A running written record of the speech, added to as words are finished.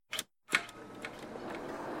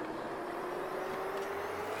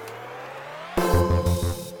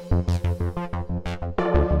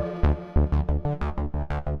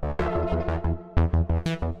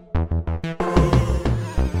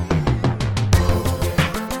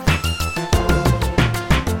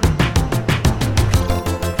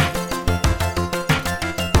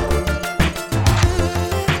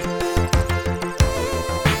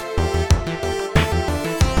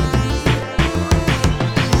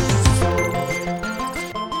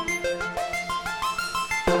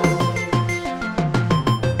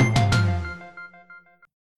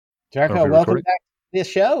Darko, welcome back to the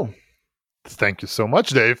show. Thank you so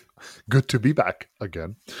much, Dave. Good to be back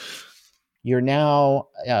again. You're now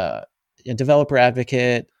a developer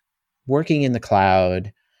advocate working in the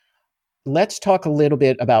cloud. Let's talk a little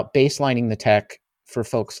bit about baselining the tech for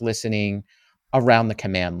folks listening around the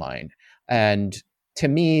command line. And to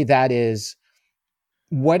me, that is,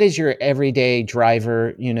 what is your everyday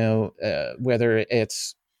driver, whether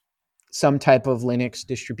it's some type of Linux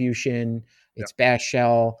distribution, it's Bash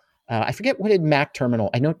shell. I forget, what did Mac terminal?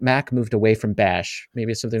 I know Mac moved away from Bash.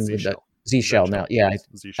 Maybe it's something with the Z shell now. Yeah. It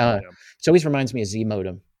always reminds me of Z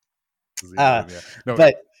modem. But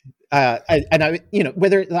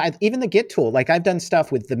whether even the Git tool, like I've done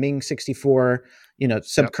stuff with the Ming 64,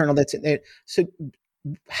 subkernel that's in there. So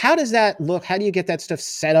how does that look? How do you get that stuff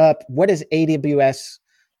set up? What does AWS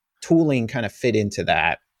tooling kind of fit into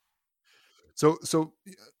that? So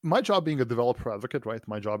my job being a developer advocate, right?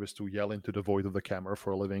 My job is to yell into the void of the camera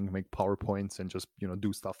for a living, make PowerPoints, and just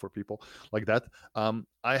do stuff for people like that.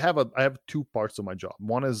 I have two parts of my job.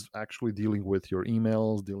 One is actually dealing with your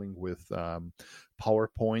emails, dealing with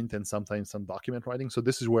PowerPoint, and sometimes some document writing. So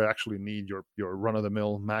this is where I actually need your run of the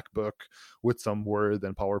mill MacBook with some Word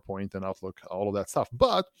and PowerPoint and Outlook, all of that stuff.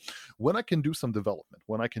 But when I can do some development,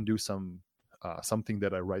 when I can do something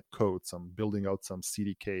that I write code, some building out some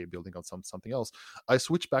CDK, building out something else, I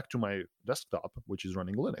switch back to my desktop, which is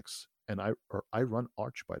running Linux, and I run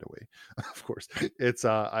Arch, by the way. Of course, it's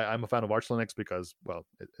I'm a fan of Arch Linux because, well,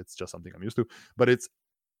 it's just something I'm used to. But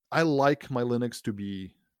I like my Linux to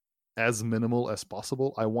be as minimal as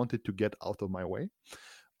possible. I want it to get out of my way,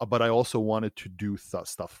 but I also want it to do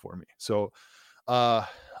stuff for me. So I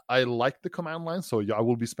like the command line. So I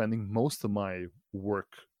will be spending most of my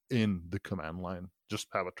work in the command line. Just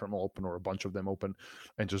have a terminal open or a bunch of them open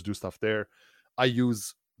and just do stuff there. I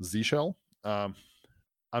use Z shell. I'm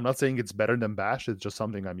not saying it's better than Bash. It's just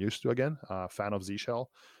something I'm used to. Again, fan of Z shell.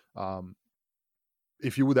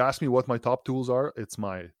 If you would ask me what my top tools are, it's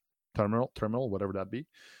my terminal, whatever that be.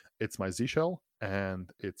 It's my Z shell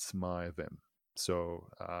and it's my Vim. So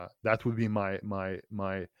that would be my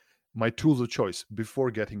tools of choice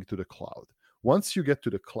before getting to the cloud. Once you get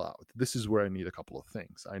to the cloud, this is where I need a couple of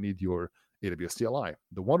things. I need your AWS CLI,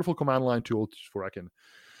 the wonderful command line tool where I can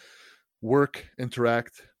work,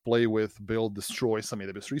 interact, play with, build, destroy some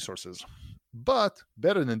AWS resources. But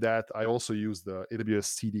better than that, I also use the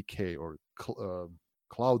AWS CDK or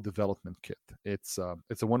Cloud Development Kit. It's a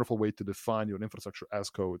wonderful way to define your infrastructure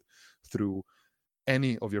as code through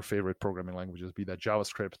any of your favorite programming languages, be that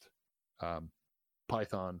JavaScript,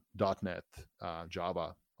 Python, .NET,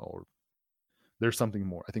 Java, or there's something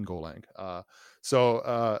more. I think Golang. But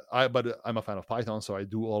I'm a fan of Python, so I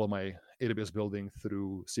do all of my AWS building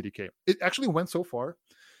through CDK. It actually went so far.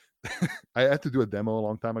 I had to do a demo a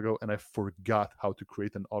long time ago, and I forgot how to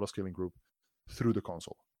create an auto-scaling group through the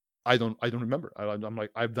console. I don't remember. I'm like,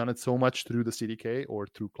 I've done it so much through the CDK or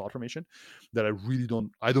through CloudFormation that I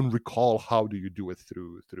don't recall how do you do it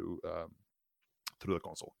through the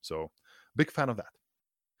console. So big fan of that.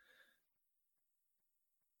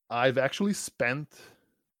 I've actually spent,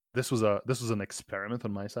 this was an experiment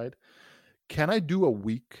on my side. Can I do a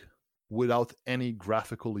week without any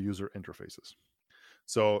graphical user interfaces?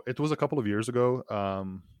 So it was a couple of years ago.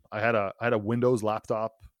 I had a Windows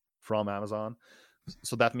laptop from Amazon,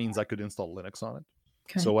 so that means I could install Linux on it.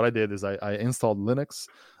 Okay. So what I did is I installed Linux.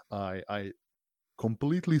 I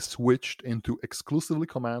completely switched into exclusively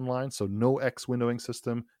command line, so no X windowing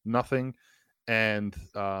system, nothing, and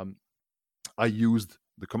I used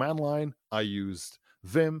the command line, I used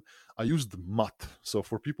Vim, I used Mutt. So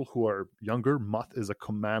for people who are younger, Mutt is a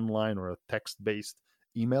command line or a text-based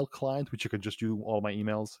email client, which you can just do all my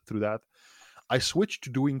emails through that. I switched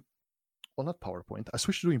to doing, well, not PowerPoint. I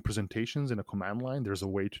switched to doing presentations in a command line. There's a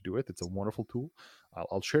way to do it. It's a wonderful tool.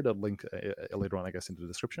 I'll share that link later on, I guess, in the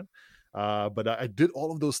description. But I did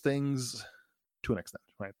all of those things to an extent,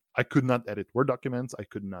 right? I could not edit Word documents. I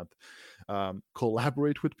could not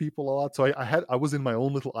collaborate with people a lot. So I was in my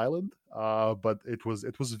own little island, but it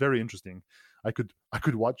was very interesting. I could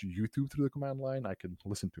watch YouTube through the command line. I could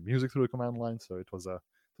listen to music through the command line. So it was a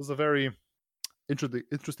very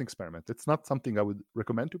interesting experiment. It's not something I would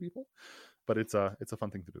recommend to people, but it's a fun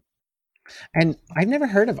thing to do. And I've never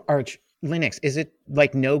heard of Arch Linux. Is it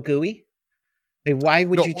like no GUI? Why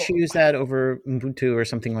would you choose that over Ubuntu or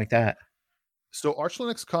something like that? So Arch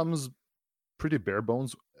Linux comes pretty bare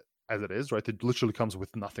bones as it is, right? It literally comes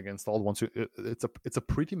with nothing installed. It's a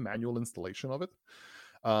pretty manual installation of it.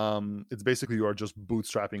 It's basically you are just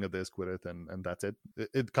bootstrapping a disk with it, and that's it.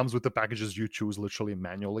 It comes with the packages you choose literally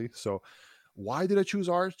manually. So why did I choose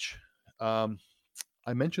Arch?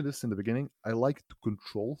 I mentioned this in the beginning. I like to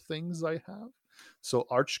control things I have. So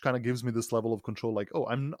Arch kind of gives me this level of control. Like, oh,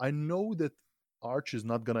 I know that Arch is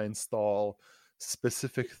not going to install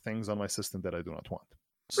specific things on my system that I do not want.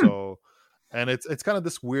 So, and it's kind of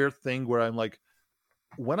this weird thing where I'm like,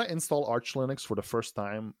 when I install Arch Linux for the first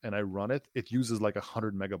time and I run it, it uses like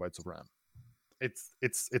 100 megabytes of RAM. It's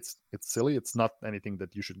silly. It's not anything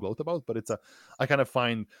that you should gloat about, but I kind of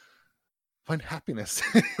find happiness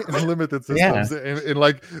in limited systems. In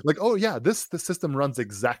like, oh yeah, the system runs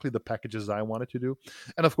exactly the packages I want it to do.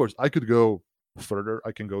 And of course, I could go further.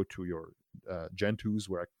 I can go to your Gentools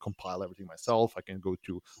where I compile everything myself. I can go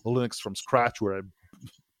to Linux from scratch where I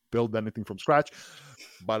build anything from scratch,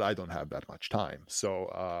 but I don't have that much time. So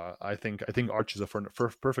I think Arch is a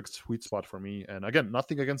perfect sweet spot for me. And again,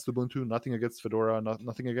 nothing against Ubuntu, nothing against Fedora,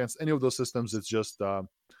 nothing against any of those systems. It's just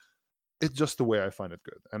the way I find it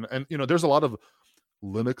good. And you know, there's a lot of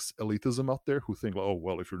Linux elitism out there who think, oh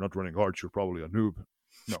well, if you're not running Arch, you're probably a noob.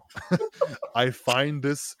 No, I find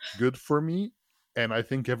this good for me. And I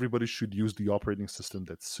think everybody should use the operating system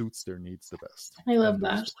that suits their needs the best. I love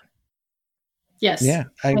that. Yes. Yeah,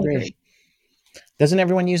 I agree. Doesn't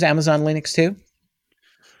everyone use Amazon Linux too?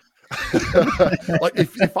 Like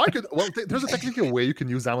if I could, well, there's a technical way you can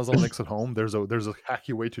use Amazon Linux at home. There's a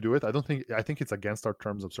hacky way to do it. I think it's against our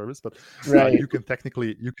terms of service, but right. you can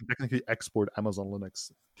technically export Amazon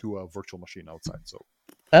Linux to a virtual machine outside. So,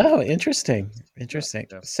 oh, interesting.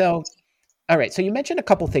 Yeah. So, all right. So you mentioned a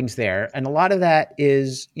couple things there, and a lot of that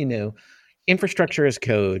is, you know, infrastructure as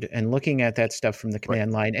code and looking at that stuff from the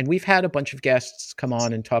command line. And we've had a bunch of guests come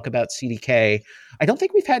on and talk about CDK. I don't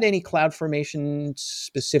think we've had any CloudFormation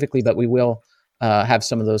specifically, but we will have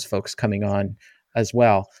some of those folks coming on as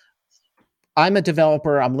well. I'm a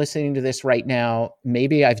developer. I'm listening to this right now.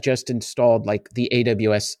 Maybe I've just installed like the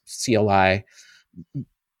AWS CLI.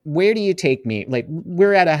 Where do you take me? Like,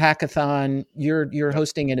 we're at a hackathon. You're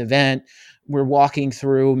hosting an event. We're walking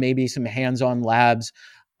through maybe some hands-on labs.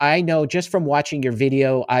 I know just from watching your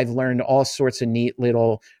video, I've learned all sorts of neat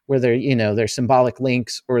little, whether, you know, there's symbolic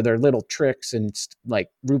links or they're little tricks and like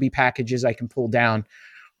Ruby packages I can pull down.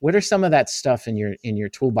 What are some of that stuff in your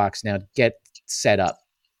toolbox now to get set up?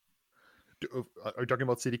 Are you talking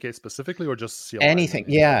about CDK specifically or just CLI? Anything.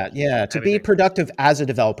 Yeah. To be productive as a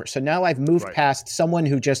developer. So now I've moved past someone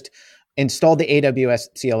who just installed the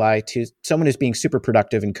AWS CLI to someone who's being super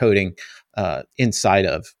productive in coding inside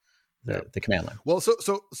of the command line. Well,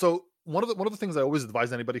 so one of the things I always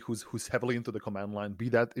advise anybody who's heavily into the command line, be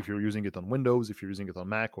that if you're using it on Windows, if you're using it on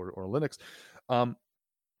Mac or Linux,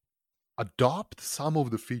 adopt some of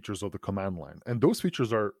the features of the command line. And those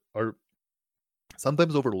features are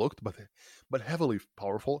sometimes overlooked, but heavily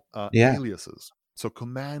powerful. Aliases. So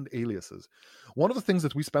command aliases. One of the things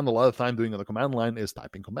that we spend a lot of time doing on the command line is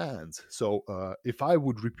typing commands. So if I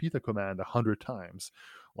would repeat a command 100 times,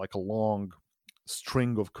 like a long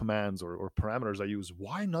string of commands or parameters I use,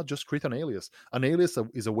 why not just create an alias? An alias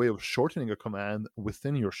is a way of shortening a command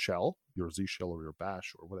within your shell, your Z shell or your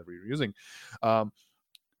bash or whatever you're using,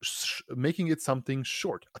 making it something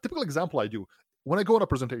short. A typical example I do when I go on a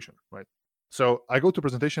presentation, right? So I go to a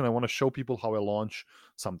presentation, I want to show people how I launch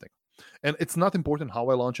something. And it's not important how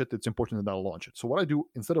I launch it, it's important that I launch it. So what I do,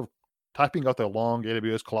 instead of typing out a long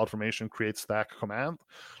AWS CloudFormation create stack command,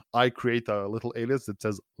 I create a little alias that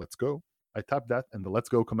says, let's go. I tap that, and the let's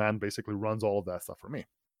go command basically runs all of that stuff for me.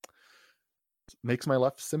 Makes my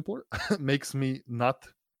life simpler, makes me not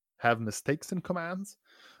have mistakes in commands,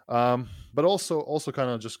 but also kind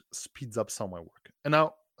of just speeds up some of my work. And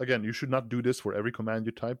now, again, you should not do this for every command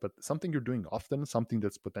you type, but something you're doing often, something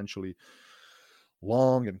that's potentially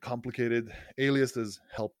long and complicated, aliases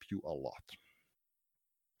help you a lot.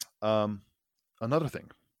 Another thing,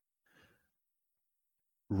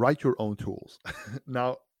 write your own tools.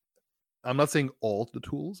 Now, I'm not saying all the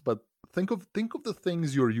tools, but think of the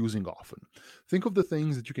things you're using often. Think of the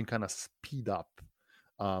things that you can kind of speed up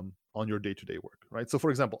on your day-to-day work, right? So,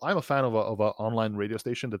 for example, I'm a fan of a online radio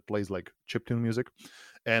station that plays like chiptune music,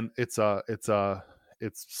 and it's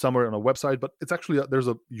somewhere on a website, but it's actually there's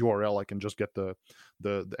a URL I can just get the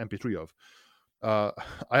MP3 of.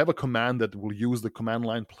 I have a command that will use the command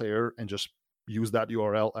line player and just use that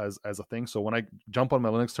URL as a thing. So when I jump on my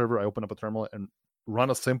Linux server, I open up a terminal and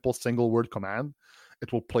run a simple single word command,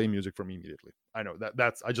 it will play music for me immediately. I know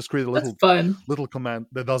that's I just created a little command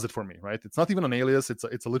that does it for me, right? It's not even an alias.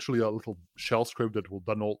 It's literally a little shell script that will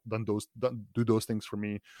do those things for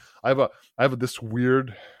me. I have this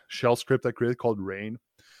weird shell script I created called Rain.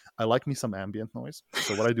 I like me some ambient noise.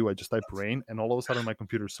 So what I do, I just type rain, and all of a sudden my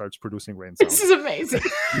computer starts producing rain sounds. This is amazing.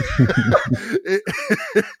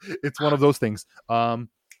 It's one of those things.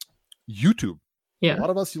 YouTube. Yeah. A lot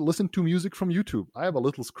of us listen to music from YouTube. I have a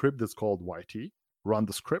little script that's called YT. Run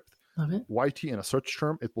the script. Love it. YT in a search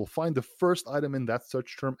term. It will find the first item in that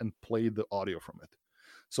search term and play the audio from it.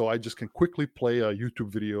 So I just can quickly play a YouTube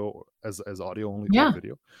video as audio only, or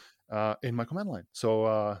video, in my command line.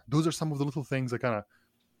 So those are some of the little things I kind of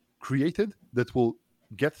created that will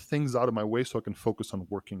get things out of my way so I can focus on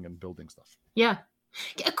working and building stuff. Yeah.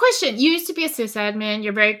 A question. You used to be a sysadmin.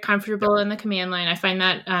 You're very comfortable in the command line. I find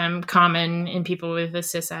that common in people with a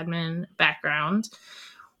sysadmin background.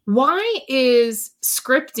 Why is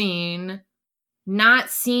scripting not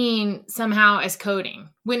seen somehow as coding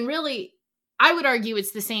when really I would argue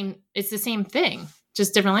it's the same thing,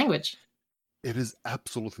 just different language? It is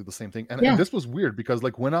absolutely the same thing. And this was weird because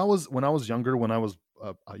like when I was younger, when I was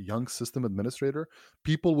a young system administrator,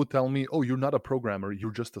 people would tell me, "Oh, you're not a programmer,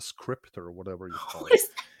 you're just a scripter," or whatever you call it.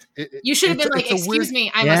 You should have been like, "Excuse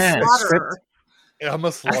me, I'm a slaughterer." I'm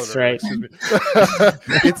a slaughterer. That's right. Excuse me.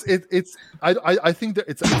 I think that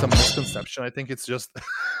it's a misconception. I think it's just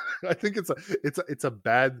I think it's a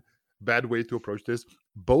bad way to approach this.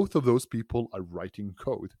 Both of those people are writing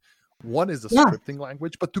code. One is a scripting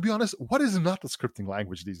language, but to be honest, what is not a scripting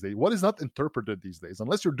language these days? What is not interpreted these days?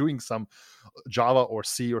 Unless you're doing some Java or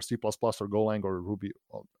C or C++ or Golang or Ruby,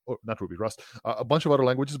 or not Ruby, Rust, a bunch of other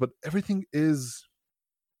languages, but everything is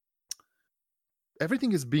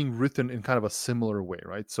being written in kind of a similar way,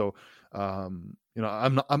 right? So, I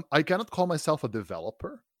cannot call myself a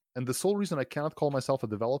developer, and the sole reason I cannot call myself a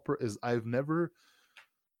developer is I've never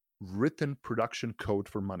written production code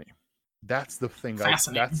for money. That's the thing. That's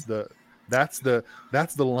the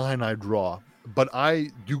line I draw. But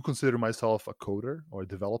I do consider myself a coder or a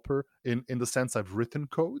developer in the sense I've written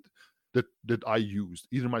code that I used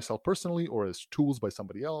either myself personally or as tools by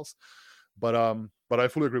somebody else. But I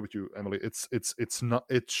fully agree with you, Emily. It's not.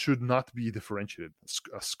 It should not be differentiated.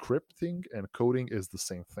 Scripting and coding is the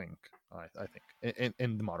same thing. I think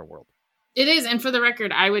in the modern world. It is, and for the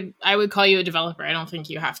record, I would call you a developer. I don't think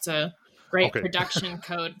you have to write production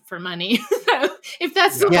code for money. If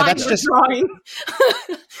that's the line you're drawing,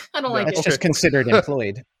 I don't like it. It's just considered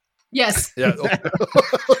employed. Yes. Yeah.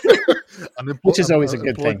 Which is always a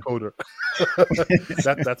good thing. Coder.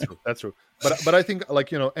 That's true. But I think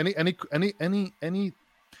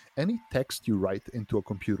any text you write into a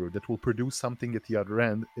computer that will produce something at the other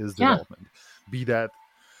end is development. Be that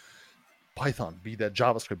Python, be that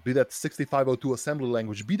JavaScript, be that 6502 assembly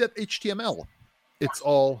language, be that HTML. It's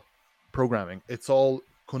all programming. It's all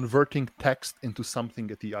converting text into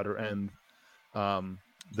something at the other end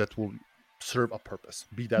that will serve a purpose.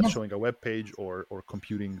 Be that showing a web page or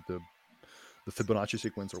computing the Fibonacci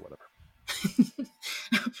sequence or whatever.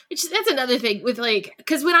 That's another thing with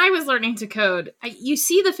because when I was learning to code, you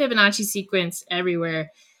see the Fibonacci sequence everywhere.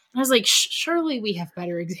 I was like, surely we have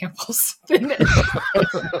better examples than this.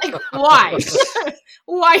 Why?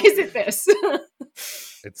 Why is it this?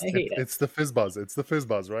 It's the FizzBuzz. It's the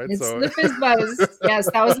FizzBuzz, right? It's the FizzBuzz.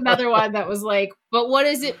 Yes, that was another one that was like, but what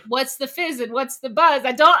is it? What's the fizz and what's the buzz?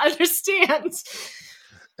 I don't understand.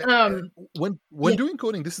 When doing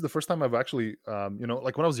coding, this is the first time I've actually,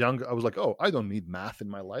 like when I was young, I was like, oh, I don't need math in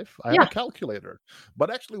my life. I have a calculator. But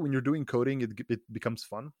actually, when you're doing coding, it becomes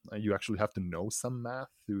fun. You actually have to know some math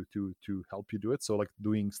to help you do it. So like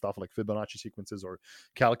doing stuff like Fibonacci sequences or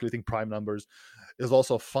calculating prime numbers is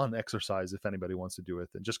also a fun exercise if anybody wants to do it.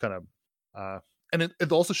 And just kind of, and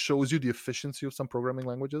it also shows you the efficiency of some programming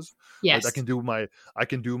languages. Yes, like I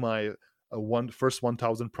can do my first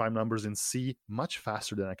 1,000 prime numbers in C much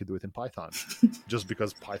faster than I could do it in Python, just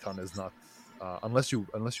because Python is not unless you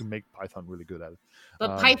make Python really good at it.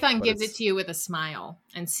 But Python gives it to you with a smile,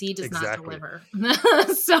 and C does not deliver.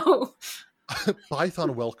 So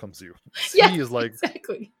Python welcomes you. C is like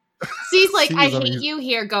exactly. C's like, I hate you.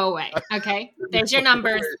 Here, go away. Okay, there's your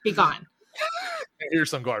numbers. Be gone. Here's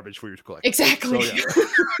some garbage for you to collect. Exactly. So,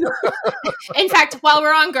 in fact, while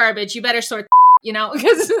we're on garbage, you better sort.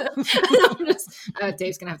 Because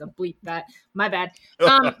Dave's gonna have to bleep that. My bad.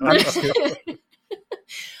 I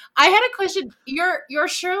had a question. You're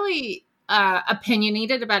surely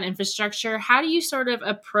opinionated about infrastructure. How do you sort of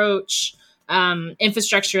approach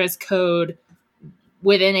infrastructure as code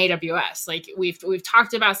within AWS? Like we've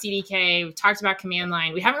talked about CDK, we've talked about command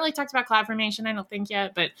line. We haven't really talked about CloudFormation, I don't think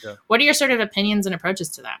yet. But what are your sort of opinions and approaches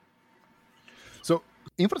to that? So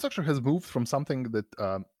infrastructure has moved from something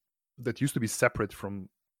that used to be separate from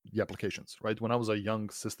the applications, right? When I was a young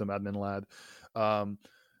system admin lad,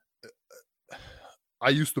 I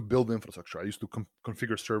used to build infrastructure. I used to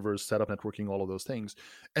configure servers, set up networking, all of those things.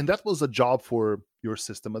 And that was a job for your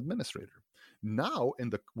system administrator. Now, in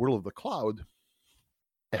the world of the cloud,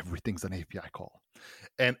 everything's an API call,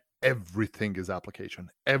 and everything is application.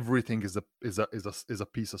 Everything is a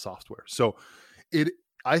piece of software. So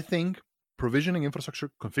I think provisioning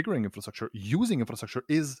infrastructure, configuring infrastructure, using infrastructure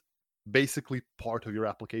is basically part of your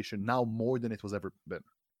application now more than it was ever been.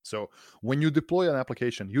 So when you deploy an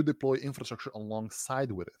application, you deploy infrastructure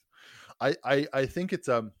alongside with it. I think it's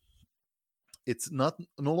no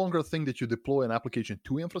longer a thing that you deploy an application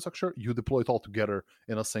to infrastructure. You deploy it all together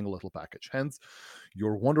in a single little package. Hence,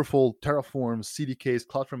 your wonderful Terraforms, CDKs,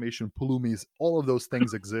 CloudFormation, Pulumis, all of those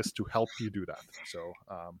things exist to help you do that. So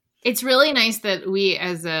it's really nice that we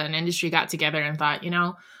as an industry got together and thought,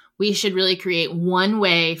 we should really create one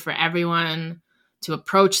way for everyone to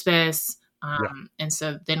approach this. And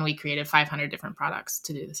so then we created 500 different products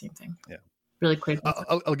to do the same thing. Yeah. Really quick.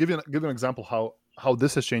 I'll give you an example how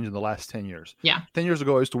this has changed in the last 10 years. Yeah. 10 years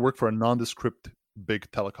ago, I used to work for a nondescript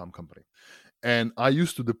big telecom company. And I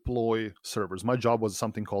used to deploy servers. My job was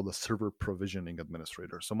something called a server provisioning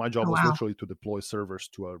administrator. So my job was literally to deploy servers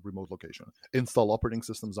to a remote location, install operating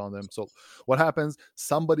systems on them. So what happens?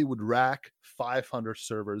 Somebody would rack 500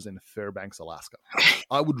 servers in Fairbanks, Alaska.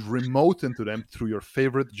 I would remote into them through your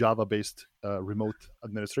favorite Java-based remote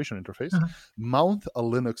administration interface, mount a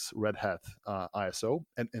Linux Red Hat ISO,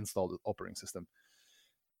 and install the operating system.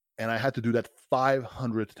 And I had to do that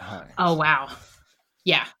 500 times. Oh, wow.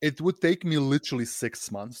 Yeah. It would take me literally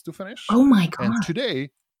 6 months to finish. Oh my God. And today,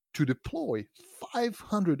 to deploy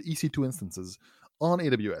 500 EC2 instances on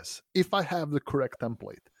AWS, if I have the correct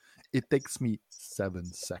template, it takes me 7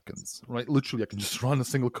 seconds, right? Literally, I can just run a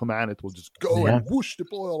single command. It will just go and whoosh,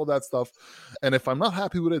 deploy all of that stuff. And if I'm not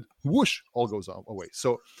happy with it, whoosh, all goes away.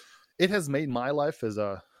 So it has made my life as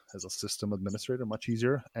a system administrator much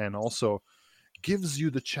easier, and also gives you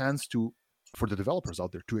the chance for the developers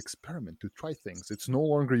out there to experiment, to try things. It's no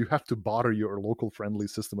longer you have to bother your local friendly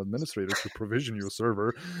system administrator to provision your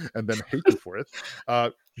server and then hate you for it.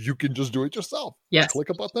 You can just do it yourself. Yes. Click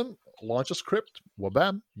a button, launch a script,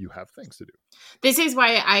 wabam, you have things to do. This is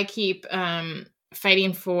why I keep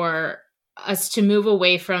fighting for us to move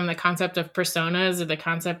away from the concept of personas or the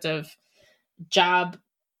concept of job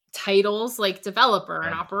titles like developer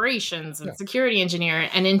and operations and security engineer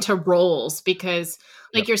and into roles, because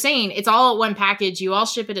like you're saying, it's all one package. You all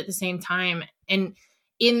ship it at the same time. And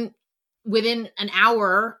within an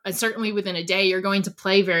hour, and certainly within a day, you're going to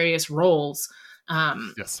play various roles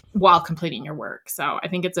while completing your work. So I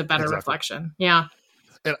think it's a better reflection. Yeah.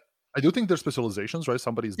 And I do think there's specializations, right?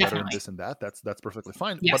 Somebody's better in this and that. That's perfectly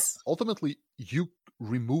fine. Yes. But ultimately, you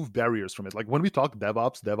remove barriers from it. Like when we talk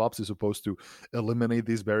DevOps is supposed to eliminate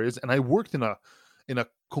these barriers. And I worked in a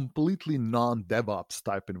completely non-DevOps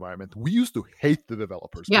type environment. We used to hate the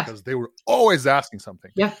developers because they were always asking something.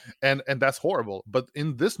 Yeah. And that's horrible. But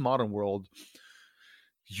in this modern world,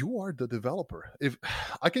 you are the developer. If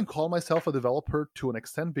I can call myself a developer to an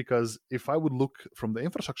extent, because if I would look from the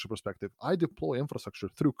infrastructure perspective, I deploy infrastructure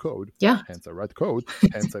through code. Yeah. Hence I write code.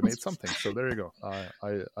 Hence I made something. So there you go.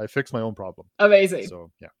 I fixed my own problem. Amazing.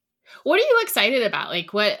 So yeah. What are you excited about?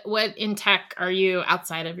 Like what in tech are you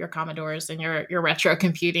outside of your Commodores and your retro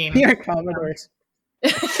computing? Your Commodores.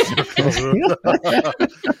 What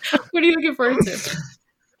are you looking forward to?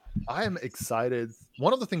 I am excited.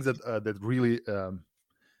 One of the things that really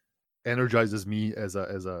energizes me as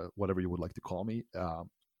a whatever you would like to call me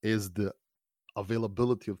is the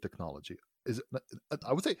availability of technology.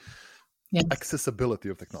 I would say accessibility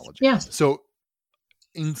of technology. Yeah. So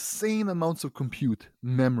insane amounts of compute,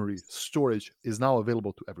 memory, storage is now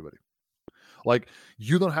available to everybody. Like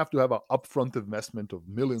you don't have to have an upfront investment of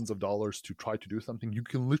millions of dollars to try to do something. You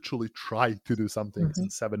can literally try to do something in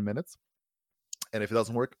 7 minutes. And if it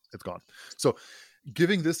doesn't work, it's gone. So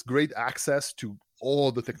giving this great access to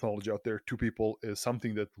all the technology out there to people is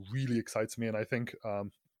something that really excites me. And I think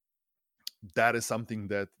that is something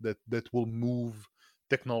that will move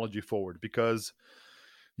technology forward, because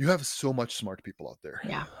you have so much smart people out there.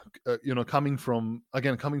 Yeah. Coming from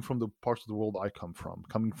the parts of the world I come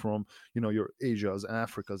from, your Asias and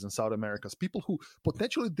Africas and South Americas, people who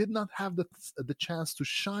potentially did not have the chance to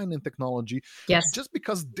shine in technology just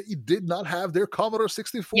because they did not have their Commodore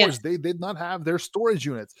 64s. Yes. They did not have their storage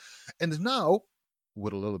units. And now,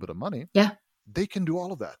 with a little bit of money, they can do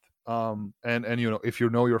all of that. And if you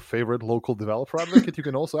know your favorite local developer advocate, you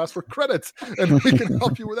can also ask for credits and we can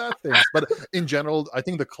help you with that thing. But in general, I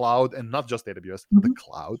think the cloud, and not just AWS, the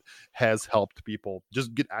cloud has helped people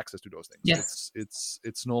just get access to those things. Yes.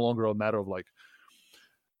 It's no longer a matter of like,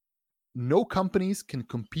 no companies can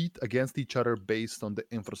compete against each other based on the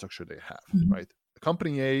infrastructure they have, right?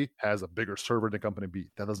 company A has a bigger server than company B.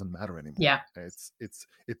 That doesn't matter anymore. Yeah.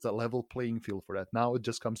 It's a level playing field for that. Now it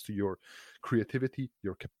just comes to your creativity,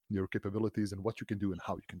 your capabilities, and what you can do and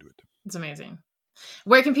how you can do it. It's amazing.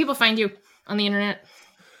 Where can people find you on the internet?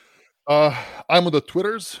 I'm on the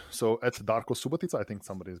Twitters, so at Darko Subotica. I think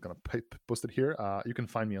somebody is going to post it here. You can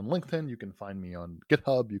find me on LinkedIn. You can find me on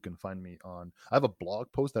GitHub. You can find me on... I have a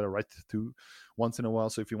blog post that I write to once in a while.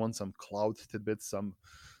 So if you want some cloud tidbits, some...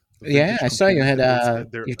 Yeah, I saw you had...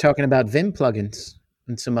 you're talking about Vim plugins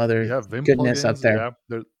and some other Vim goodness plugins up there.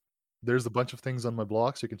 Yeah, there's a bunch of things on my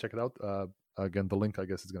blog, so you can check it out. Again, the link, I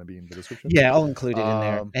guess, is going to be in the description. Yeah, I'll include it in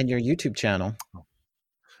there. And your YouTube channel.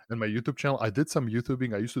 And my YouTube channel, I did some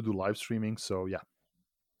YouTubing. I used to do live streaming, so yeah.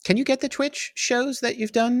 Can you get the Twitch shows that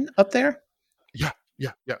you've done up there? Yeah.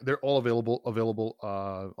 They're all available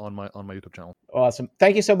on my YouTube channel. Awesome.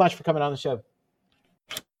 Thank you so much for coming on the show.